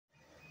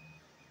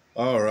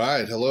All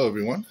right, hello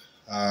everyone.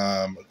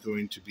 I'm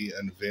going to be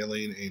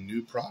unveiling a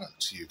new product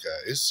to you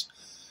guys.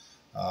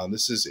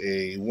 This is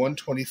a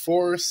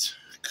 1/24th,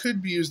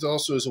 could be used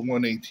also as a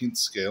 1/18th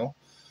scale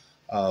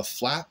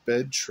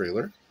flatbed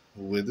trailer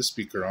with a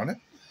speaker on it.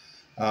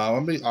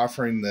 I'm going to be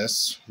offering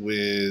this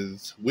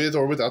with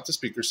or without the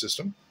speaker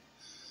system.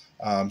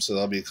 So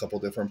there'll be a couple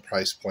different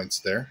price points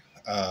there.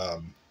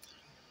 I'll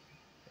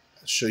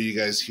show you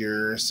guys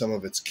here some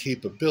of its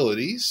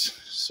capabilities.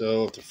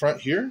 So at the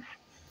front here,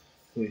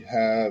 we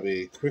have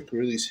a quick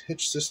release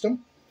hitch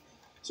system.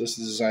 So this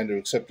is designed to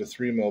accept a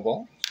 3mm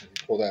ball. So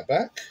you pull that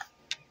back.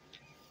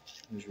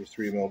 There's your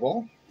 3mm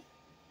ball.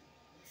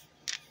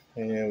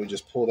 And we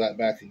just pull that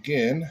back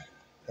again,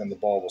 and the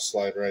ball will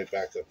slide right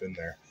back up in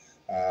there.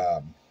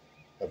 I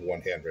have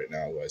one hand right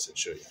now, otherwise I'd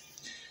show you.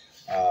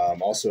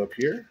 Also up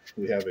here,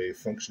 we have a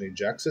functioning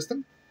jack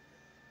system.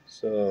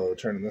 So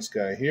turning this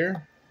guy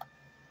here,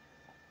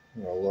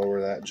 I'll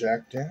lower that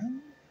jack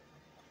down.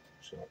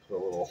 So I'll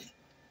put a little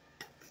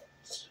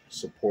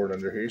support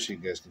under here so you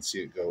guys can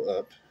see it go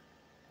up.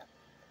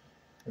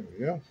 There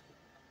we go.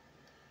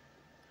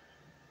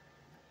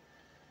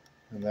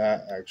 And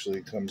that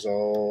actually comes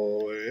all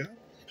the way up.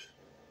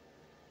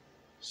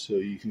 So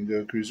you can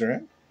go cruise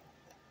around.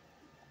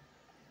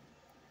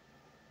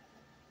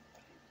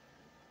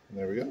 And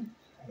there we go. And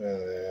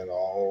then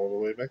all the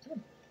way back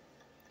down.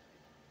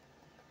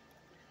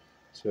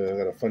 So I've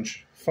got a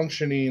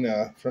functioning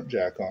front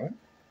jack on it.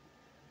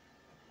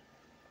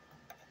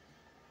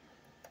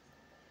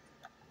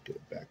 Get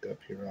it back up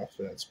here off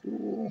that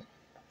spool.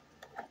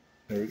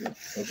 There we go.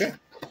 Okay.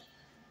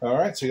 All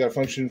right, so you got a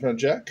functioning front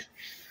jack.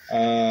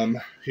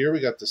 Here we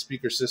got the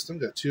speaker system.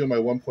 Got two of my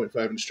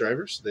 1.5-inch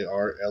drivers. They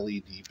are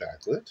LED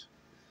backlit.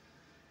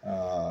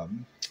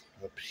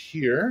 Up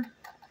here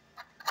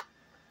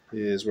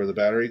is where the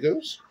battery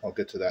goes. I'll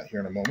get to that here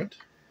in a moment.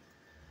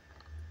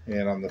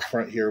 And on the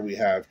front here we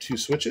have two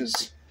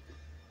switches.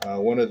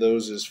 One of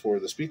those is for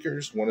the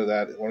speakers. One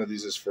of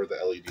these is for the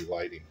LED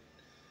lighting.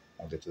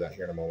 I'll get to that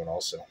here in a moment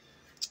also.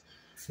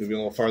 Moving a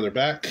little farther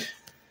back,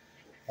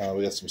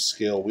 we got some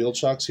scale wheel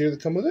chocks here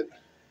that come with it.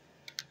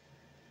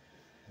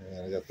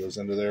 And I got those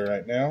under there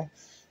right now.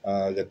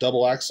 I got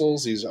double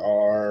axles. These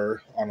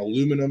are on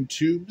aluminum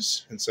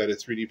tubes inside of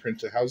 3D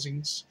printed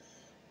housings,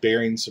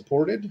 bearing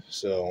supported.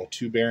 So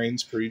 2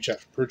 bearings per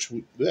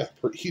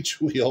each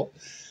wheel.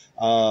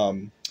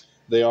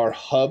 They are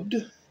hubbed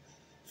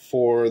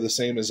for the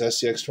same as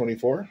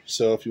SCX24.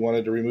 So if you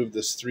wanted to remove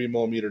this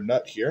 3mm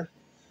nut here,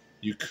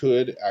 you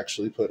could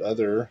actually put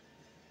other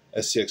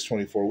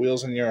SCX24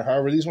 wheels in here.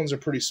 However, these ones are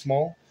pretty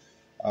small.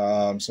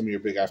 Some of your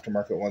big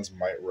aftermarket ones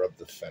might rub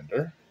the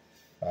fender.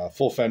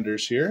 Full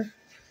fenders here.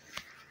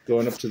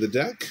 Going up to the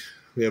deck,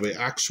 we have an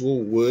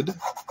actual wood,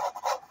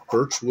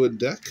 birch wood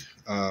deck.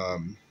 I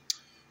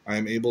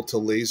am able to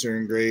laser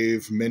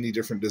engrave many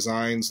different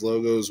designs,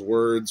 logos,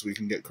 words. We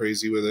can get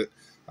crazy with it.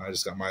 I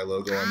just got my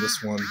logo on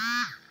this one.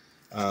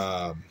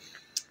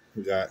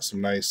 We got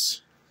some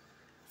nice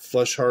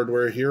flush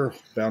hardware here,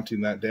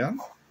 mounting that down.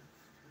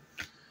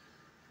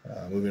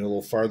 Moving a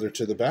little farther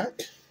to the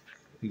back,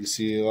 you can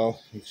see a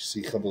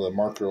couple of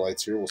marker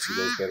lights here. We'll see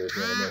those better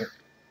here in a minute.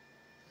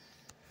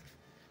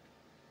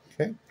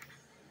 Okay,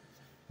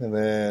 and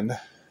then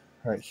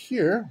right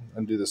here,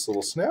 undo this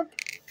little snap,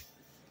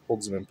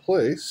 holds them in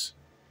place.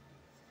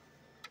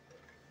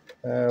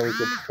 We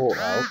can pull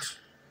out.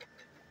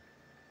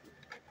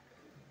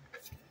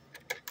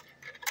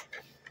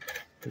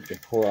 We can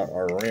pull out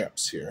our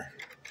ramps here.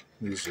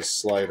 These just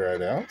slide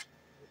right out.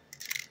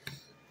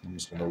 I'm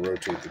just going to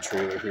rotate the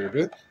trailer here a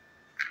bit.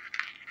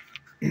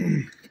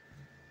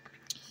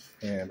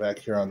 And back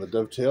here on the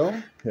dovetail,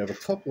 we have a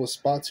couple of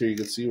spots here you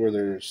can see where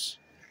there's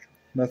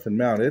nothing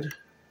mounted.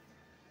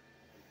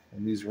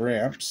 And these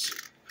ramps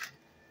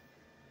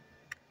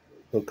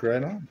hook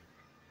right on.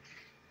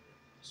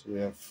 So we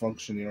have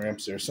functioning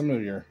ramps there. Some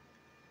of your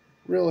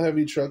real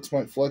heavy trucks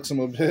might flex them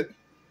a bit,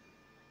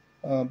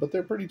 but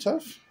they're pretty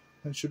tough.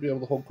 They should be able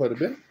to hold quite a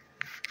bit.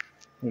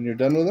 When you're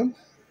done with them,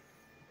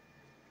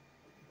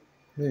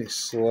 they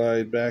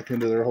slide back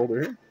into their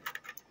holder here.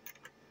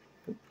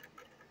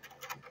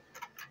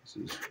 This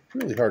is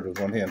really hard with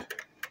one hand.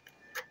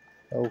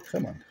 Oh,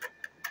 come on.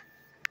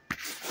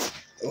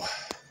 Oh.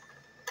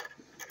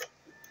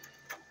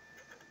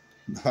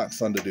 Not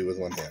fun to do with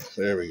one hand.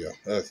 There we go.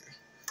 Okay.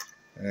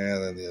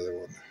 And then the other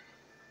one.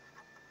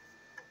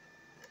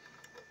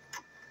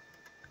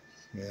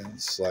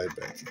 And slide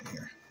back in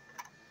here.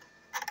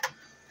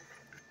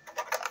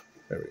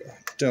 There we go.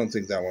 Don't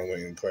think that one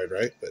went in quite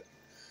right, but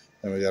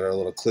then we got our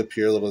little clip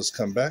here. It'll just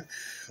come back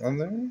on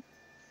there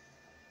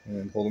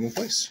and hold them in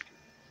place.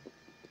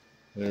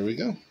 There we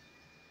go.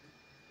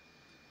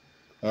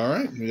 All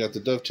right, we got the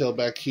dovetail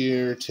back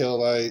here, tail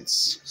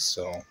lights.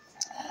 So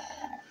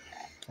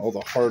all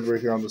the hardware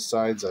here on the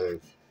sides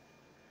I've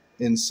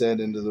inset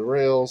into the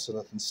rail, so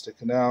nothing's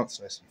sticking out. It's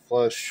nice and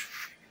flush.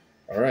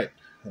 All right,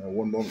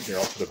 one moment here.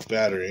 I'll put a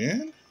battery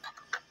in.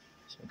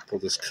 So I'll pull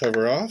this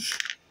cover off.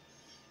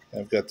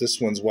 I've got this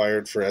one's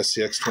wired for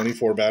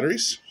SCX24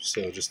 batteries,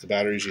 so just the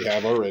batteries you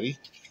have already.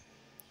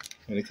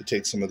 And it could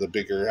take some of the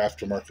bigger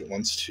aftermarket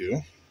ones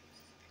too.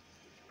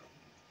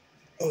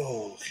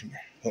 Oh, come here.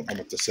 Oh, I'm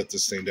going to set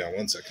this thing down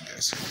 1 second,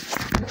 guys.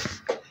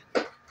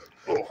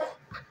 Oh.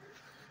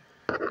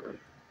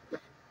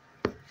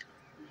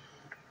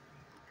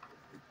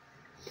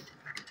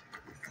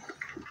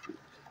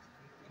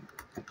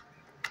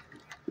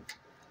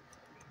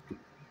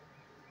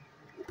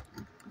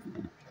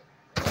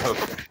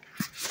 Okay.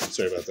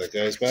 Sorry about that,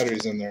 guys.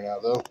 Battery's in there now,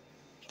 though.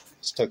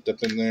 It's tucked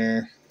up in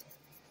there.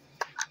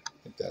 I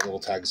think that little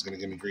tag is going to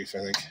give me grief, I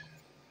think.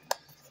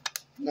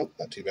 Nope,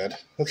 not too bad.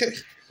 Okay.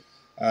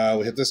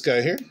 We hit this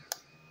guy here.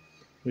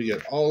 We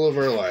get all of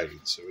our lighting.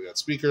 So we got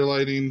speaker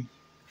lighting.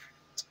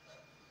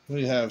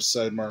 We have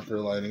side marker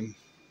lighting.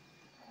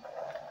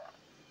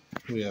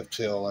 We have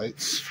tail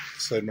lights.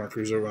 Side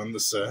markers over on the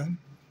side.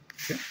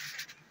 Okay.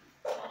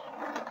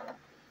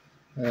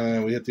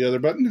 And we hit the other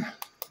button.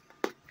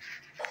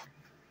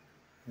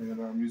 And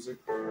our music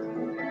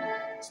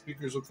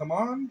speakers will come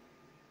on.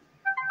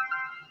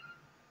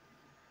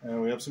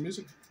 And we have some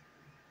music.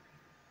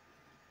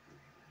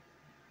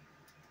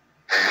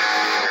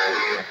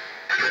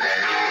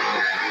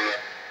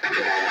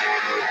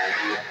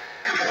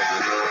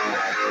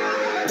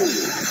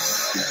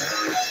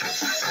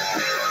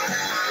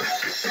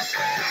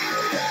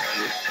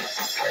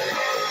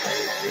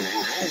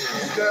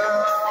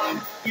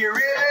 Girl, you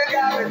really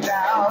got me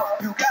now.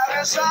 You got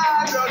me so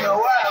I don't know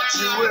what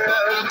you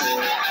will.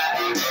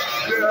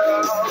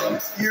 Girl,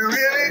 you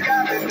really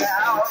got me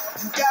now.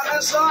 You got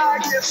me so I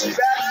kiss you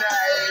that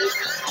night.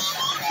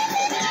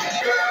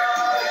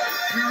 Girl,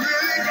 you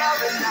really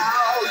got me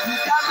now. You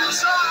got me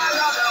so I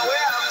don't know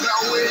where I'm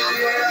going.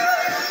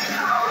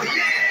 Oh,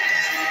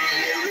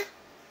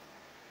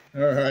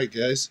 yeah. All right,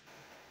 guys.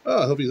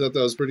 Oh, I hope you thought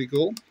that was pretty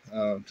cool.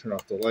 Turn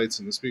off the lights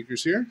and the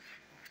speakers here.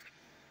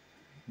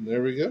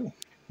 There we go.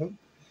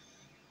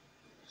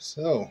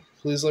 So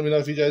please let me know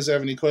if you guys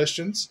have any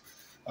questions.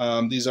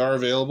 These are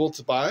available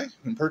to buy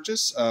and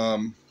purchase.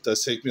 It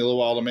does take me a little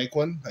while to make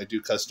one. I do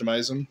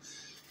customize them.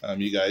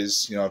 You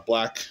guys,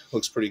 black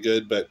looks pretty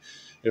good, but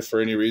if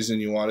for any reason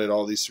you wanted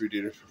all these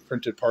 3D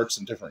printed parts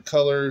in different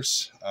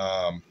colors,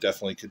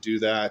 definitely could do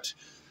that.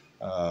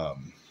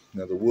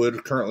 The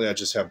wood, currently I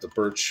just have the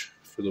birch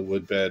for the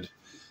wood bed,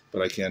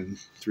 but I can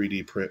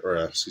 3D print, or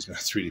excuse me,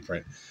 not 3D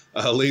print,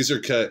 laser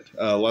cut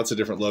lots of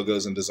different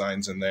logos and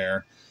designs in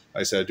there.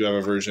 Like I said, I do have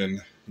a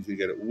version. You can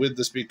get it with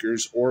the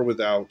speakers or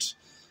without.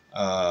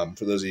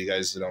 For those of you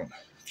guys that don't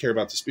care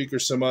about the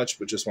speakers so much,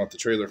 but just want the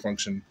trailer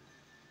function,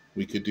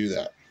 we could do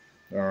that.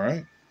 All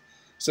right.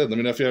 So let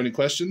me know if you have any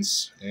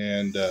questions,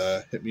 and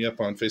hit me up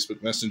on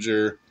Facebook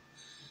Messenger.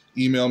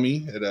 Email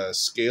me at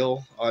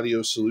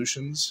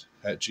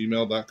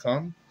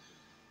scaleaudiosolutions@gmail.com.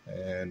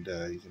 And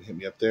you can hit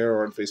me up there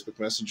or on Facebook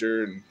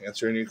Messenger and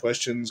answer any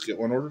questions, get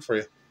one ordered for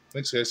you.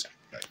 Thanks, guys.